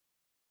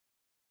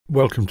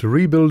Welcome to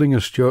rebuilding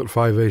a Stuart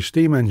 5A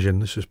steam engine.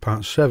 This is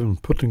part 7,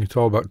 putting it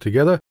all back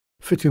together,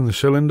 fitting the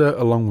cylinder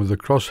along with the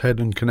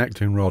crosshead and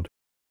connecting rod.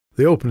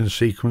 The opening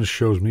sequence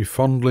shows me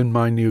fondling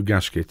my new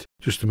gasket,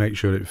 just to make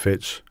sure it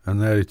fits,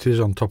 and there it is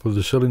on top of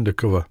the cylinder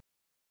cover.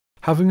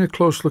 Having a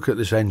close look at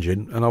this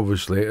engine, and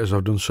obviously as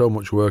I've done so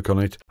much work on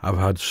it, I've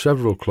had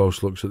several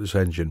close looks at this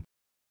engine.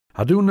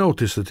 I do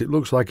notice that it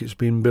looks like it's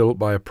been built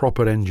by a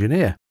proper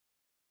engineer,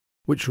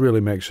 which really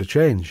makes a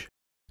change.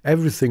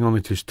 Everything on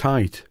it is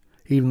tight.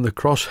 Even the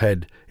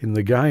crosshead in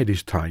the guide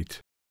is tight.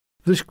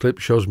 This clip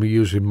shows me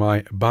using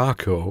my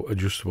Barco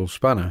adjustable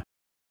spanner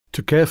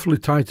to carefully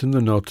tighten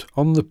the nut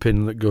on the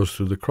pin that goes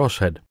through the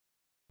crosshead.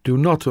 Do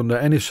not under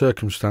any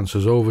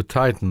circumstances over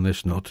tighten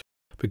this nut,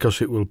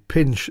 because it will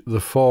pinch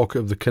the fork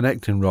of the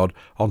connecting rod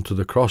onto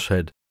the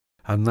crosshead,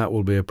 and that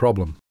will be a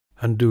problem.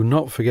 And do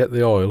not forget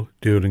the oil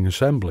during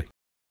assembly.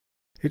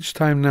 It's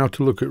time now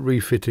to look at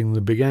refitting the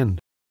big end.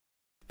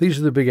 These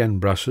are the big end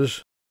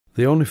brasses.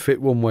 They only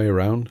fit one way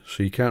around,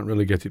 so you can't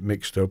really get it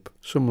mixed up.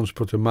 Someone's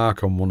put a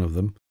mark on one of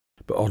them,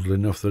 but oddly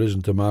enough there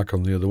isn't a mark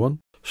on the other one.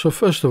 So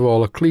first of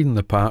all I clean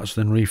the parts,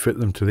 then refit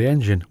them to the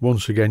engine,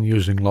 once again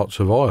using lots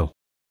of oil.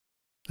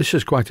 This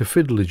is quite a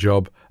fiddly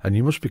job, and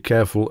you must be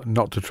careful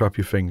not to trap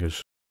your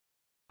fingers.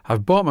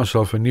 I've bought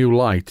myself a new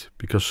light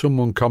because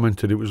someone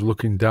commented it was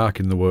looking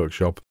dark in the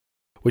workshop,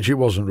 which it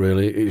wasn't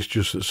really, it's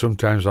just that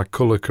sometimes I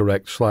colour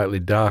correct slightly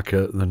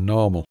darker than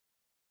normal.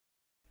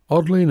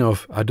 Oddly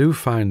enough, I do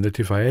find that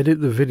if I edit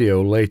the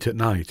video late at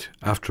night,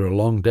 after a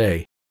long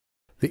day,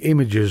 the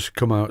images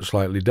come out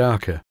slightly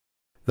darker.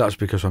 That's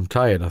because I'm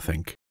tired, I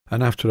think.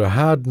 And after a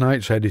hard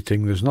night's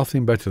editing, there's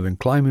nothing better than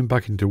climbing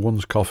back into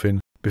one's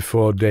coffin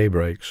before day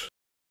breaks.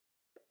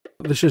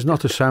 This is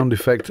not a sound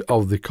effect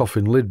of the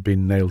coffin lid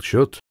being nailed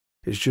shut,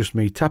 it's just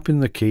me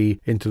tapping the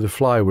key into the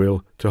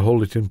flywheel to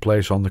hold it in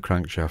place on the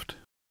crankshaft.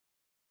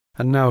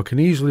 And now I can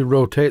easily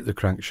rotate the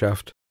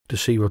crankshaft to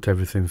see what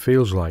everything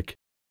feels like.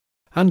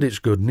 And it's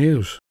good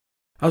news.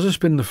 As I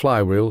spin the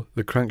flywheel,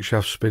 the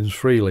crankshaft spins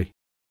freely.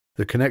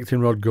 The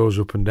connecting rod goes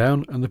up and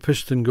down, and the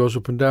piston goes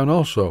up and down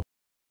also.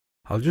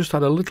 I'll just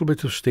add a little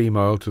bit of steam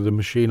oil to the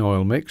machine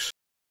oil mix,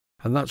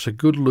 and that's a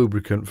good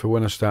lubricant for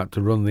when I start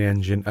to run the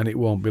engine, and it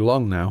won't be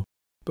long now.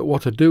 But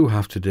what I do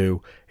have to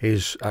do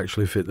is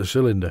actually fit the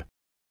cylinder.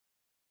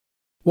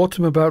 What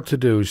I'm about to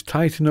do is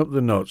tighten up the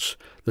nuts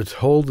that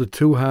hold the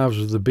two halves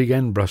of the big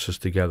end brasses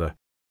together,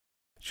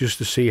 just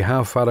to see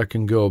how far I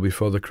can go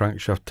before the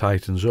crankshaft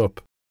tightens up.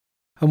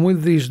 And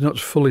with these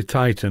nuts fully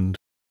tightened,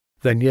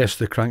 then yes,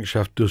 the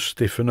crankshaft does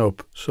stiffen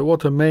up, so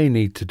what I may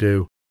need to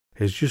do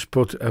is just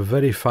put a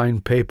very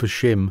fine paper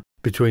shim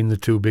between the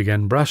two big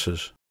end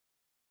brasses.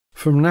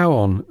 From now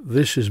on,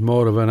 this is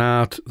more of an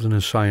art than a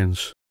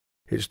science.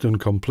 It's done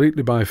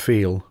completely by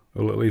feel,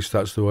 well at least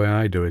that's the way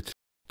I do it,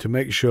 to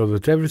make sure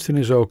that everything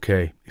is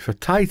okay. If I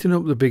tighten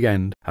up the big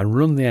end and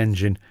run the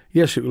engine,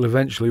 yes, it will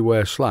eventually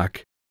wear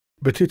slack,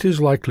 but it is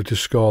likely to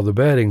score the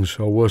bearings,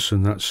 or worse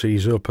than that,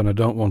 seize up, and I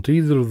don't want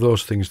either of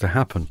those things to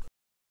happen.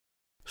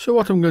 So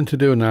what I'm going to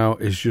do now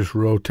is just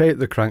rotate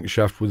the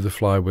crankshaft with the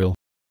flywheel,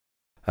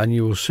 and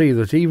you will see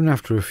that even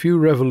after a few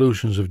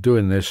revolutions of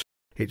doing this,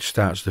 it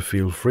starts to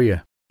feel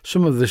freer.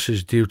 Some of this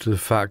is due to the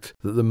fact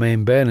that the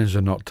main bearings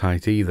are not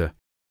tight either.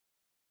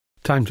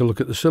 Time to look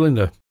at the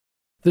cylinder.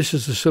 This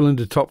is the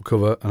cylinder top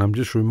cover, and I'm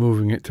just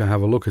removing it to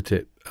have a look at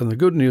it, and the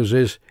good news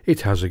is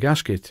it has a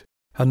gasket.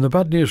 And the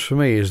bad news for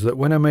me is that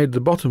when I made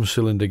the bottom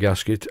cylinder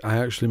gasket, I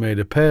actually made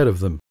a pair of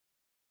them.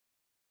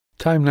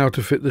 Time now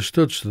to fit the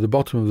studs to the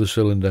bottom of the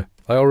cylinder.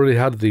 I already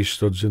had these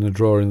studs in a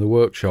drawer in the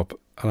workshop,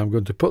 and I'm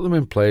going to put them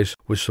in place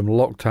with some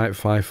Loctite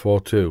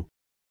 542.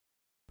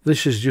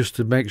 This is just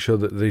to make sure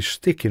that they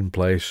stick in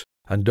place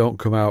and don't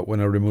come out when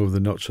I remove the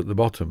nuts at the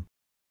bottom.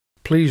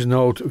 Please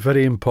note,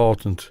 very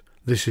important,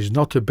 this is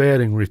not a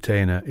bearing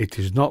retainer. It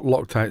is not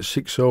Loctite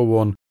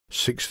 601,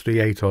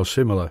 638 or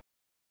similar.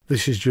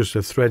 This is just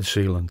a thread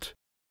sealant.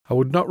 I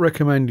would not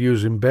recommend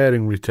using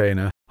bearing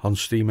retainer on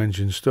steam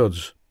engine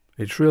studs.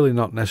 It's really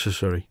not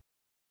necessary.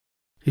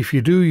 If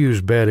you do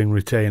use bearing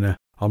retainer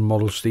on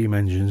model steam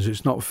engines,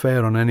 it's not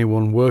fair on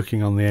anyone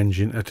working on the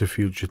engine at a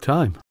future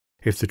time.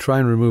 If they try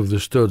and remove the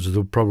studs,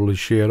 they'll probably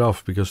shear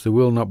off because they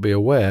will not be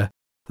aware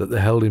that they're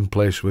held in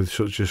place with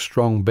such a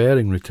strong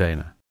bearing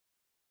retainer.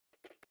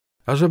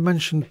 As I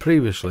mentioned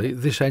previously,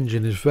 this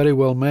engine is very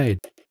well made.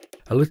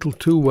 A little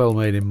too well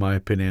made in my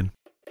opinion.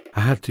 I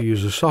had to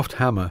use a soft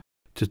hammer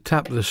to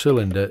tap the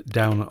cylinder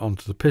down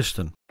onto the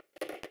piston.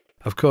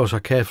 Of course I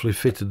carefully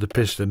fitted the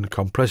piston,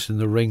 compressing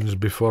the rings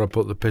before I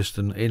put the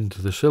piston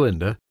into the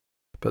cylinder,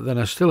 but then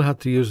I still had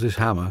to use this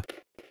hammer,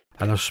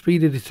 and I've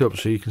speeded it up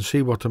so you can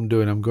see what I'm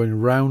doing. I'm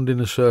going round in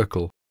a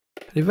circle,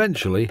 and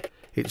eventually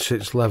it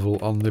sits level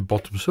on the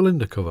bottom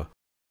cylinder cover.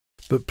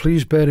 But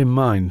please bear in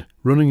mind,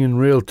 running in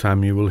real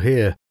time you will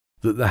hear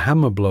that the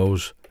hammer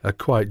blows are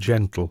quite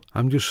gentle.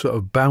 I'm just sort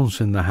of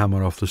bouncing the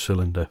hammer off the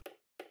cylinder.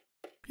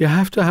 You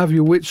have to have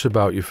your wits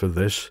about you for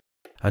this,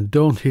 and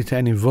don't hit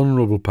any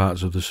vulnerable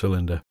parts of the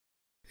cylinder.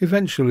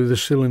 Eventually the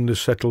cylinder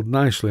settled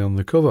nicely on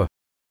the cover.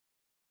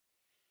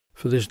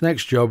 For this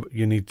next job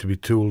you need to be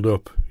tooled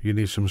up. You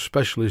need some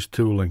specialist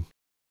tooling.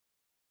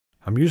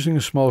 I'm using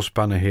a small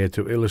spanner here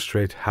to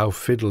illustrate how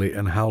fiddly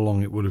and how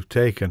long it would have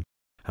taken,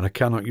 and I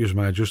cannot use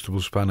my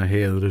adjustable spanner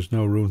here, there is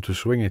no room to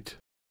swing it.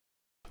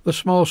 The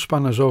small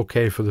spanner is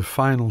okay for the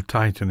final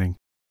tightening,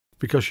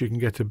 because you can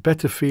get a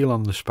better feel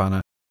on the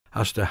spanner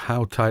as to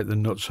how tight the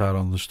nuts are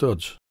on the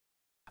studs.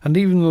 And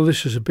even though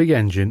this is a big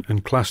engine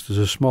and classed as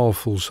a small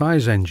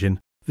full-size engine,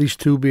 these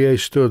 2BA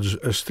studs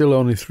are still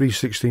only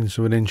 3/16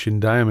 of an inch in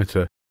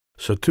diameter,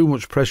 so too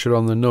much pressure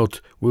on the nut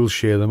will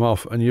shear them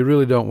off, and you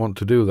really don't want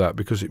to do that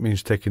because it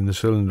means taking the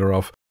cylinder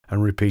off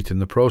and repeating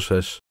the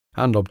process,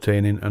 and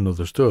obtaining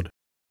another stud.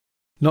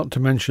 Not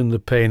to mention the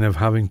pain of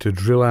having to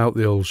drill out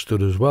the old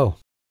stud as well.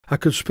 I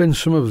could spin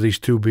some of these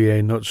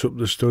 2BA nuts up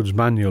the studs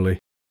manually,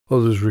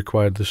 others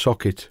required the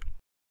socket.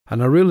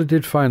 And I really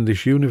did find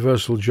this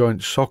universal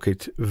joint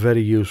socket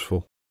very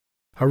useful.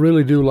 I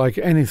really do like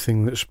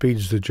anything that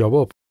speeds the job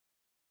up.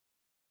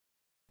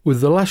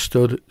 With the last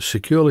stud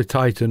securely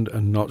tightened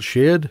and not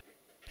sheared,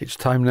 it's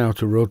time now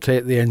to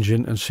rotate the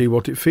engine and see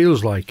what it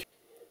feels like.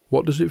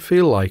 What does it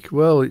feel like?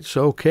 Well, it's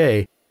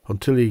okay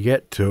until you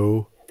get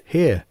to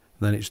here,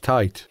 then it's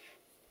tight.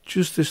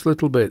 Just this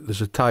little bit,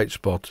 there's a tight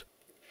spot.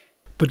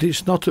 But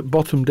it's not at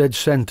bottom dead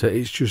centre,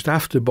 it's just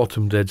after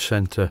bottom dead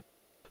centre.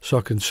 So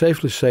I can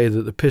safely say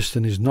that the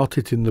piston is not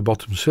hitting the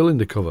bottom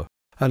cylinder cover.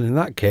 And in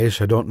that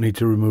case I don't need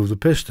to remove the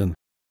piston.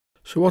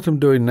 So what I'm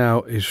doing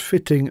now is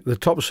fitting the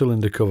top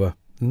cylinder cover,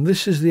 and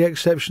this is the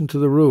exception to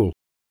the rule.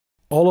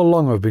 All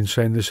along I've been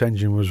saying this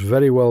engine was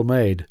very well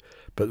made,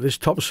 but this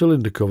top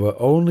cylinder cover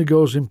only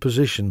goes in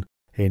position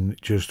in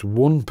just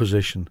one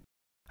position,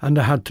 and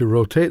I had to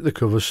rotate the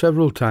cover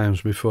several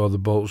times before the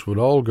bolts would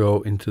all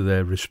go into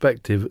their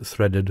respective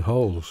threaded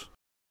holes.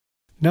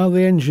 Now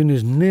the engine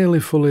is nearly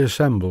fully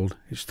assembled,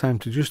 it's time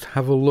to just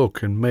have a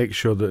look and make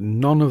sure that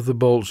none of the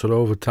bolts are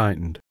over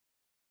tightened.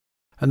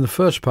 And the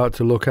first part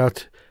to look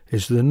at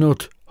is the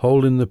nut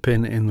holding the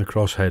pin in the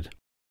crosshead.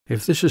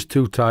 If this is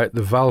too tight,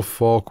 the valve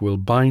fork will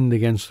bind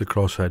against the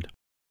crosshead.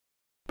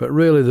 But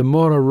really, the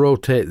more I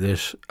rotate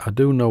this, I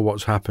do know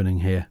what's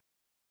happening here.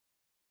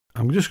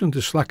 I'm just going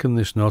to slacken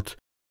this nut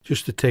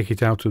just to take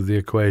it out of the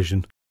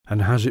equation.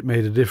 And has it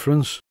made a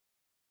difference?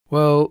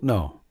 Well,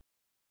 no.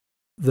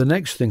 The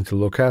next thing to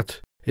look at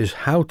is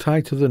how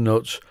tight are the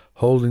nuts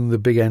holding the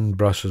big end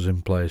brasses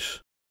in place.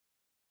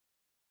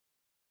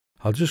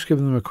 I'll just give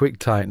them a quick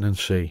tighten and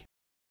see.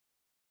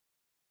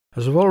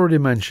 As I've already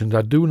mentioned,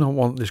 I do not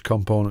want this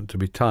component to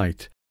be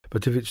tight,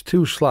 but if it's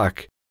too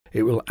slack,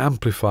 it will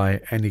amplify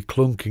any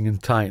clunking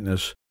and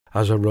tightness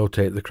as I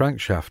rotate the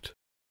crankshaft.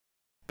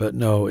 But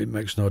no, it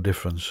makes no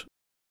difference.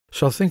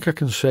 So I think I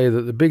can say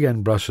that the big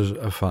end brasses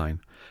are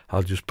fine.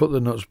 I'll just put the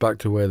nuts back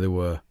to where they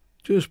were,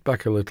 just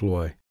back a little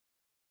way.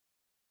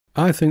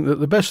 I think that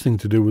the best thing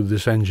to do with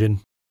this engine,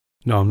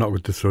 no, I'm not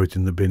going to throw it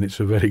in the bin, it's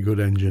a very good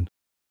engine.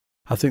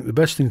 I think the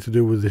best thing to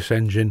do with this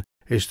engine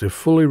is to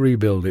fully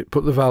rebuild it,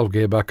 put the valve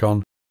gear back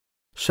on,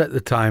 set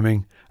the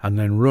timing, and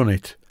then run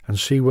it and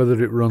see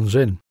whether it runs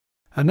in.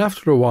 And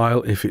after a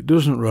while, if it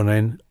doesn't run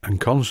in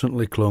and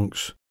constantly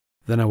clunks,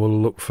 then I will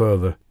look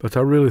further. But I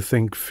really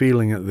think,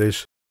 feeling at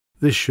this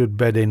should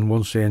bed in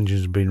once the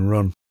engine's been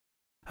run.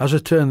 As I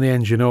turn the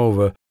engine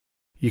over,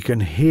 you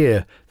can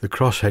hear the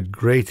crosshead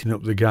grating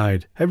up the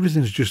guide.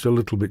 Everything's just a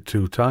little bit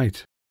too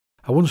tight.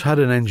 I once had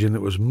an engine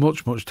that was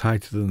much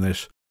tighter than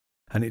this,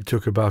 and it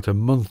took about a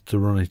month to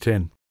run it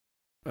in.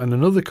 And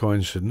another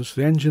coincidence,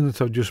 the engine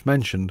that I've just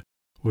mentioned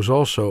was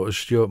also a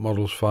Stuart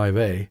Models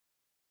 5A,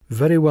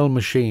 very well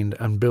machined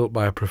and built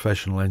by a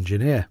professional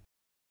engineer.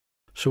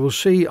 So we'll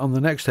see on the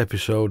next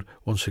episode,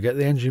 once I get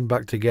the engine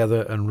back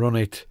together and run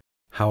it,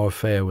 how I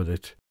fare with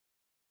it.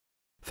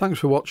 Thanks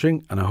for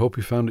watching, and I hope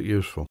you found it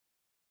useful.